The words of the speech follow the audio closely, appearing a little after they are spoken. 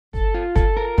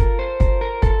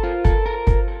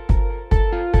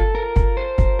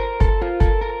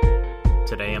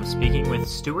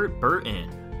Stewart Burton,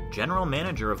 General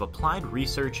Manager of Applied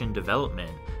Research and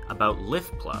Development, about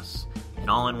LiftPlus, an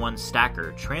all-in-one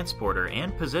stacker, transporter,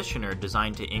 and positioner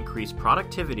designed to increase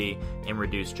productivity and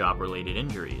reduce job-related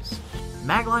injuries.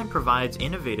 Magline provides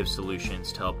innovative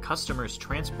solutions to help customers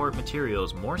transport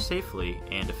materials more safely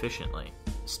and efficiently.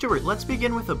 Stewart, let's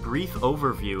begin with a brief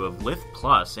overview of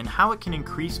LiftPlus and how it can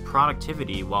increase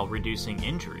productivity while reducing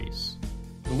injuries.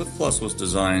 The LiftPlus was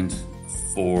designed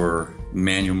for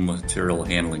manual material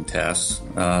handling tasks,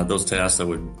 those tasks that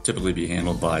would typically be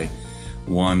handled by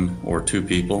one or two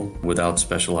people without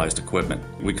specialized equipment.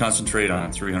 We concentrate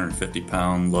on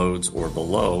 350-pound loads or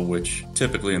below, which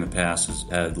typically in the past has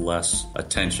had less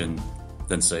attention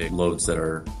than, say, loads that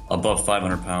are above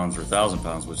 500 pounds or 1,000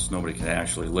 pounds, which nobody can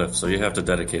actually lift. So you have to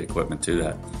dedicate equipment to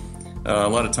that. A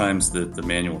lot of times the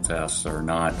manual tasks are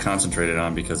not concentrated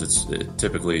on because it's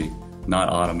typically not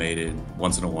automated,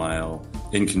 once in a while,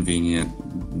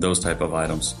 inconvenient, those type of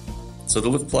items. So the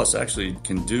LiftPlus actually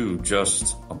can do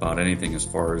just about anything as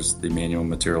far as the manual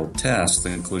material tasks,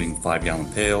 including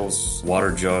 5-gallon pails,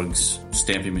 water jugs,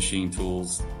 stamping machine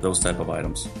tools, those type of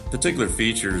items. Particular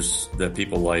features that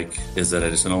people like is that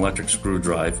it's an electric screw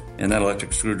drive, and that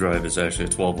electric screw drive is actually a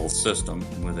 12-volt system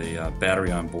with a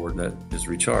battery on board that is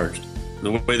recharged.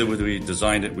 The way that we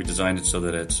designed it so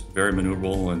that it's very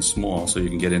maneuverable and small, so you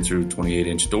can get in through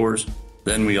 28-inch doors.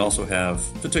 Then we also have,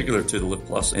 particular to the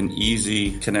LiftPlus, an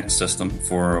easy connect system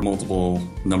for a multiple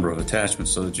number of attachments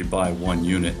so that you buy one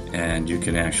unit and you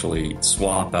can actually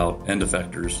swap out end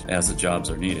effectors as the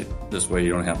jobs are needed. This way you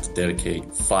don't have to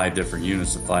dedicate 5 different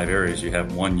units to 5 areas. You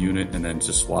have one unit and then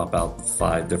just swap out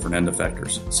 5 different end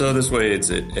effectors. So this way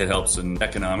it helps in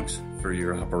economics for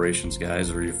your operations guys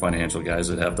or your financial guys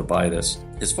that have to buy this.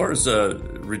 As far as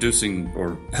reducing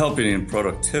or helping in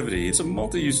productivity, it's a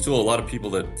multi-use tool. A lot of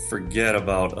people that forget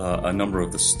about a number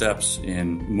of the steps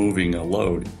in moving a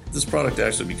load. This product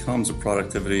actually becomes a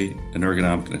productivity, an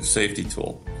ergonomic, and a safety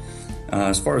tool.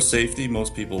 As far as safety,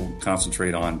 most people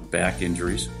concentrate on back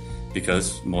injuries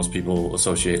because most people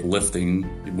associate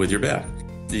lifting with your back.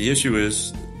 The issue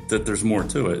is that there's more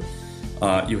to it.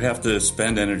 You have to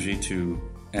spend energy to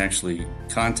actually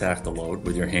contact the load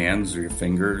with your hands or your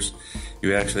fingers.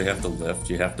 You actually have to lift,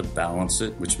 you have to balance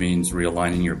it, which means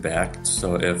realigning your back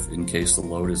so if in case the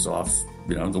load is off,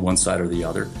 the one side or the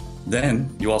other.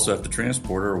 Then you also have to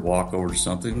transport or walk over to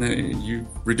something. Then you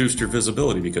reduced your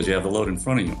visibility because you have the load in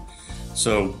front of you.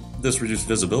 So this reduced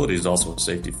visibility is also a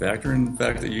safety factor, and the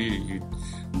fact that you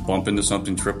bump into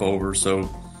something, trip over. So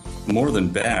more than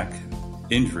back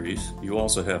injuries, you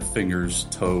also have fingers,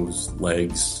 toes,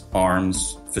 legs,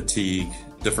 arms, fatigue,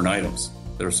 different items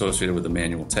that are associated with the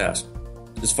manual task.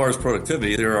 As far as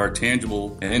productivity, there are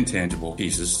tangible and intangible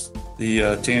pieces.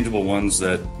 The tangible ones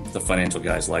that the financial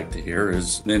guys like to hear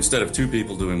is instead of 2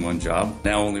 people doing one job,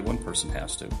 now only one person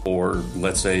has to. Or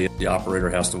let's say the operator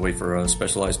has to wait for a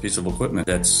specialized piece of equipment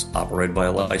that's operated by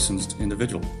a licensed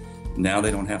individual. Now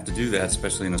they don't have to do that,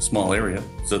 especially in a small area.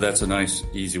 So that's a nice,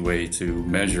 easy way to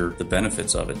measure the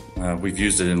benefits of it. We've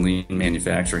used it in lean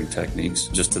manufacturing techniques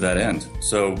just to that end.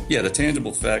 So yeah, the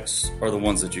tangible effects are the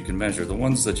ones that you can measure. The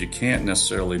ones that you can't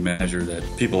necessarily measure that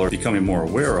people are becoming more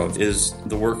aware of is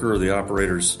the worker or the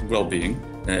operator's well-being.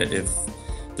 If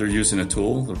they're using a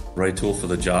tool, the right tool for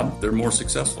the job, they're more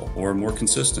successful or more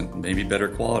consistent, maybe better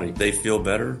quality. They feel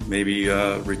better, maybe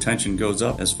retention goes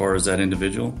up as far as that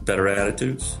individual, better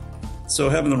attitudes. So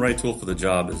having the right tool for the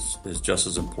job is just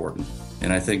as important,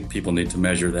 and I think people need to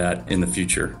measure that in the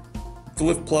future. The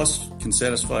LiftPlus can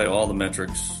satisfy all the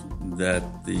metrics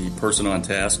that the person on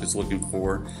task is looking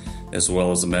for, as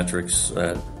well as the metrics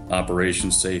that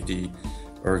operations, safety,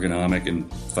 ergonomic, and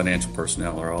financial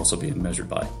personnel are also being measured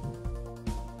by.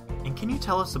 And can you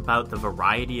tell us about the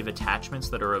variety of attachments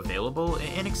that are available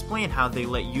and explain how they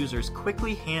let users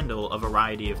quickly handle a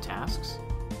variety of tasks?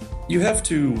 You have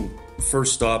to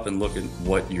first stop and look at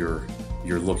what you're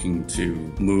looking to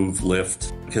move,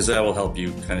 lift, because that will help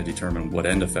you kind of determine what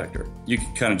end effector. You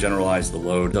can kind of generalize the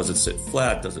load. Does it sit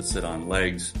flat? Does it sit on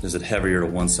legs? Is it heavier to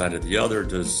one side or the other?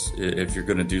 If you're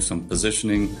going to do some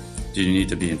positioning, do you need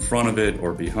to be in front of it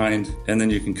or behind? And then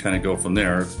you can kind of go from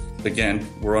there. Again,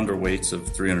 we're under weights of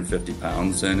 350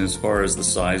 pounds, and as far as the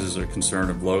sizes are concerned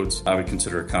of loads, I would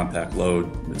consider a compact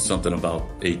load something about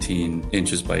 18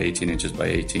 inches by 18 inches by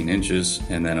 18 inches,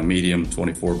 and then a medium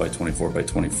 24 by 24 by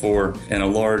 24, and a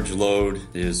large load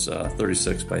is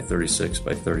 36 by 36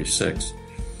 by 36.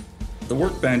 The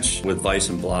workbench with vise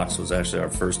and blocks was actually our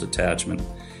first attachment.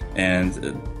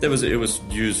 And it was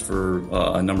used for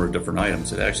a number of different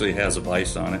items. It actually has a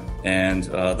vise on it, and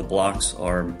the blocks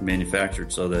are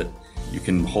manufactured so that you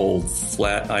can hold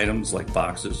flat items like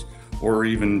boxes, or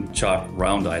even chalk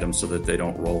round items so that they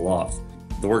don't roll off.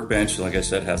 The workbench, like I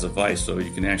said, has a vise, so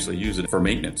you can actually use it for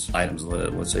maintenance items.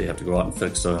 Let's say you have to go out and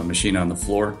fix a machine on the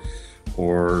floor,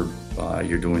 or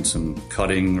you're doing some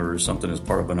cutting or something as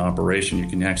part of an operation. You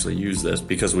can actually use this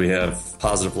because we have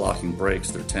positive locking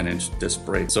brakes. They're 10-inch disc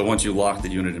brakes. So once you lock the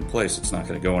unit in place, it's not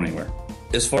going to go anywhere.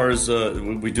 As far as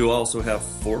we do also have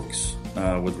forks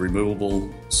with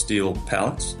removable steel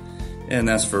pallets, and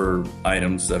that's for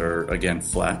items that are, again,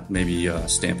 flat, maybe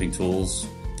stamping tools,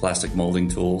 plastic molding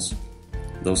tools,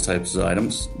 those types of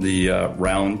items. The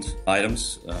round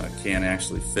items can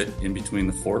actually fit in between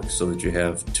the forks so that you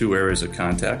have two areas of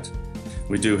contact.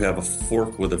 We do have a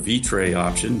fork with a V-tray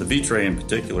option. The V-tray in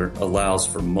particular allows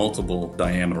for multiple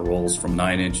diameter rolls from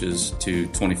 9 inches to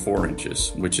 24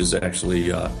 inches, which is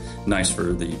actually nice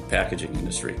for the packaging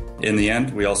industry. In the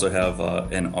end, we also have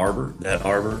an arbor. That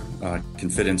arbor can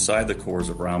fit inside the cores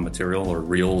of round material or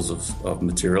reels of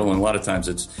material, and a lot of times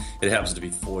it happens to be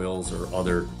foils or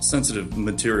other sensitive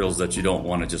materials that you don't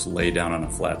want to just lay down on a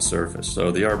flat surface. So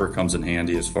the arbor comes in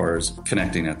handy as far as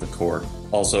connecting at the core.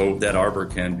 Also, that arbor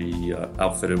can be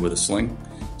outfitted with a sling,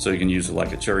 so you can use it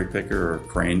like a cherry picker or a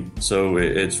crane. So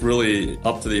it's really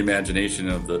up to the imagination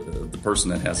of the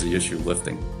person that has the issue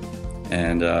lifting.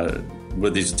 And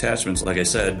with these attachments, like I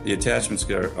said, the attachments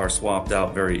are swapped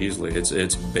out very easily.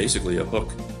 It's basically a hook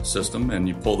system, and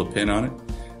you pull the pin on it,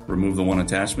 remove the one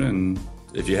attachment, and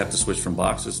if you have to switch from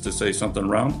boxes to say something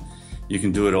round, you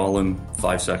can do it all in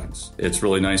 5 seconds. It's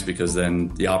really nice because then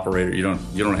the operator, you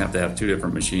don't have to have two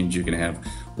different machines. You can have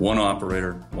one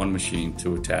operator, one machine,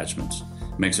 two attachments.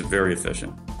 Makes it very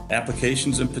efficient.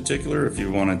 Applications in particular, if you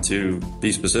wanted to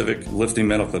be specific, lifting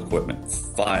medical equipment,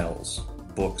 files,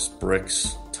 books,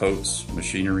 bricks, totes,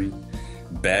 machinery,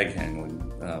 bag handling,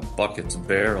 buckets,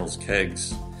 barrels,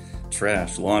 kegs,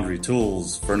 trash, laundry,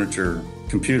 tools, furniture,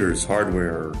 computers,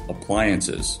 hardware,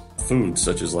 appliances, food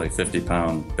such as like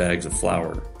 50-pound bags of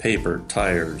flour, paper,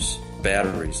 tires,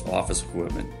 batteries, office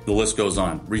equipment. The list goes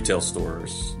on. Retail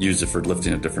stores use it for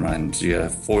lifting of different items. You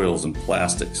have foils and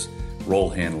plastics, roll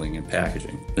handling and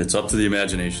packaging. It's up to the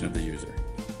imagination of the user.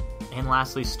 And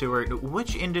lastly, Stewart,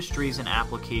 which industries and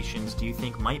applications do you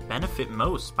think might benefit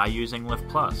most by using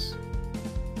LiftPlus?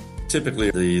 Typically,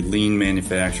 the lean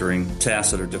manufacturing, tasks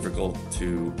that are difficult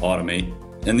to automate,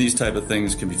 and these type of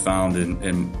things can be found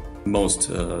in most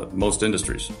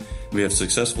industries. We have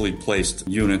successfully placed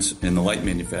units in the light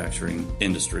manufacturing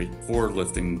industry for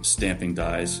lifting stamping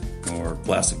dies or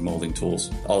plastic molding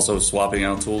tools. Also swapping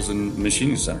out tools in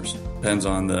machining centers. Depends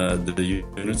on the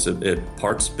units.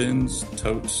 Parts bins,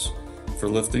 totes for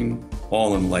lifting,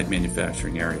 all in the light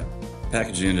manufacturing area.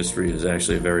 Packaging industry is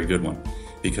actually a very good one,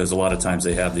 because a lot of times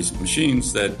they have these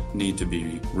machines that need to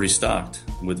be restocked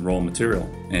with raw material.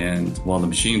 And while the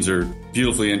machines are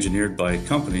beautifully engineered by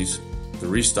companies, the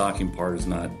restocking part has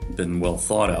not been well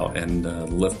thought out, and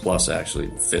LiftPlus actually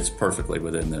fits perfectly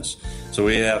within this. So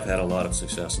we have had a lot of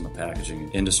success in the packaging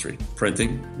industry.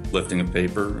 Printing, lifting of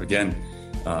paper, again,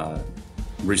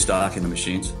 restocking the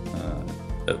machines,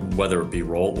 whether it be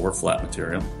roll or flat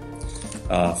material.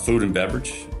 Food and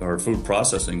beverage, or food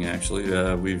processing, actually,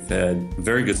 we've had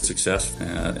very good success.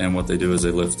 And what they do is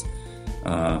they lift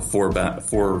 4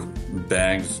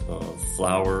 bags of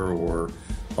flour or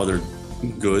other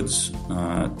goods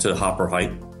to hopper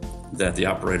height that the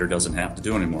operator doesn't have to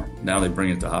do anymore. Now they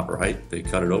bring it to hopper height, they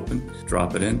cut it open,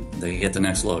 drop it in, they get the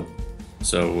next load.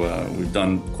 So we've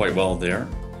done quite well there.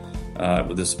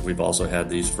 With this, we've also had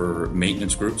these for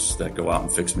maintenance groups that go out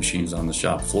and fix machines on the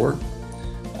shop floor.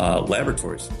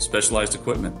 Laboratories, specialized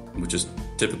equipment, which is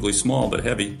typically small but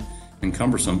heavy and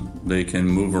cumbersome. They can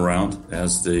move around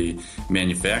as the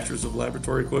manufacturers of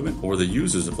laboratory equipment or the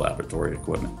users of laboratory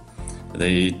equipment.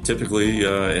 They typically,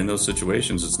 in those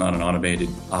situations, it's not an automated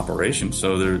operation,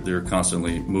 so they're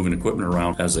constantly moving equipment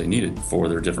around as they need it for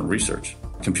their different research.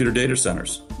 Computer data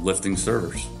centers, lifting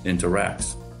servers into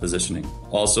racks, positioning.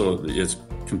 Also, it's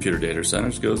computer data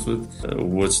centers goes with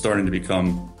what's starting to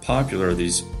become popular,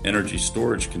 these energy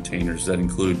storage containers that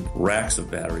include racks of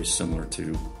batteries similar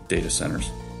to data centers.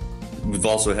 We've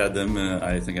also had them,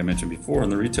 I think I mentioned before, in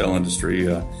the retail industry,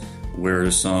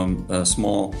 where some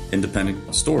small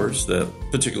independent stores that,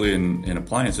 particularly in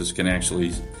appliances, can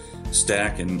actually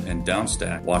stack and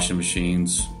downstack washing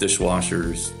machines,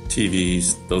 dishwashers,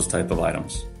 TVs, those type of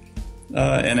items.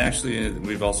 And actually,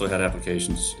 we've also had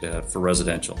applications for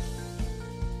residential.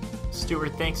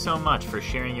 Stewart, thanks so much for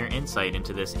sharing your insight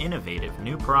into this innovative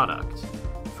new product.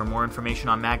 For more information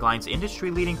on Magline's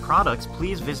industry-leading products,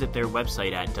 please visit their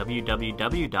website at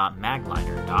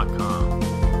www.magliner.com.